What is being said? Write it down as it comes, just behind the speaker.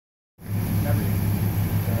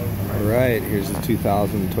Alright, here's the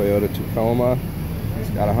 2000 Toyota Tacoma. It's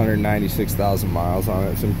got 196,000 miles on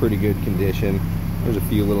it. It's in pretty good condition. There's a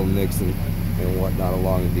few little nicks and whatnot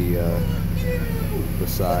along the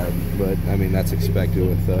side, but I mean that's expected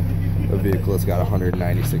with a vehicle that's got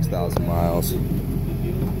 196,000 miles.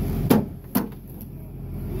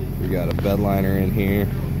 We got a bed liner in here.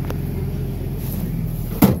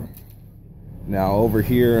 Now over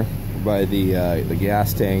here by the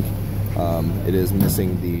gas tank, it is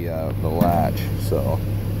missing the latch, so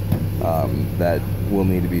that will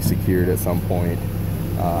need to be secured at some point.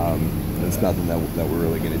 It's nothing that we're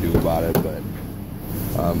really going to do about it, but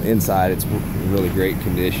inside it's in really great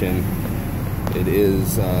condition. It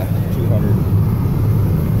is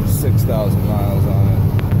 206,000 miles on it.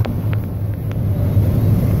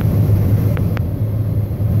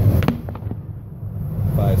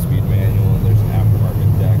 Five-speed manual, and there's an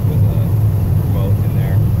aftermarket deck with a remote in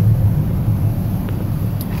there.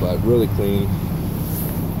 But really clean.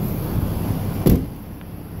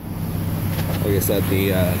 Like I said,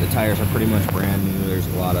 the tires are pretty much brand new. There's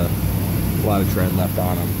a lot of tread left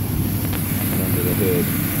on them under the hood.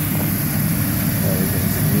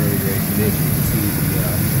 Everything's in really great condition. You can see the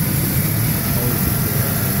hoses there.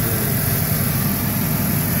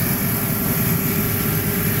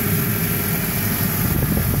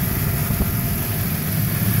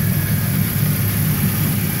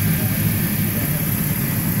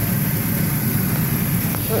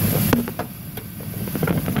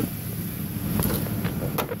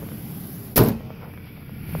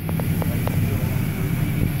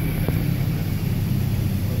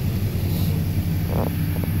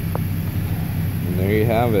 There you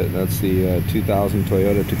have it. That's the 2000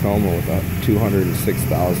 Toyota Tacoma with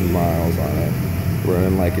 206,000 miles on it,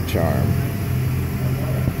 running like a charm.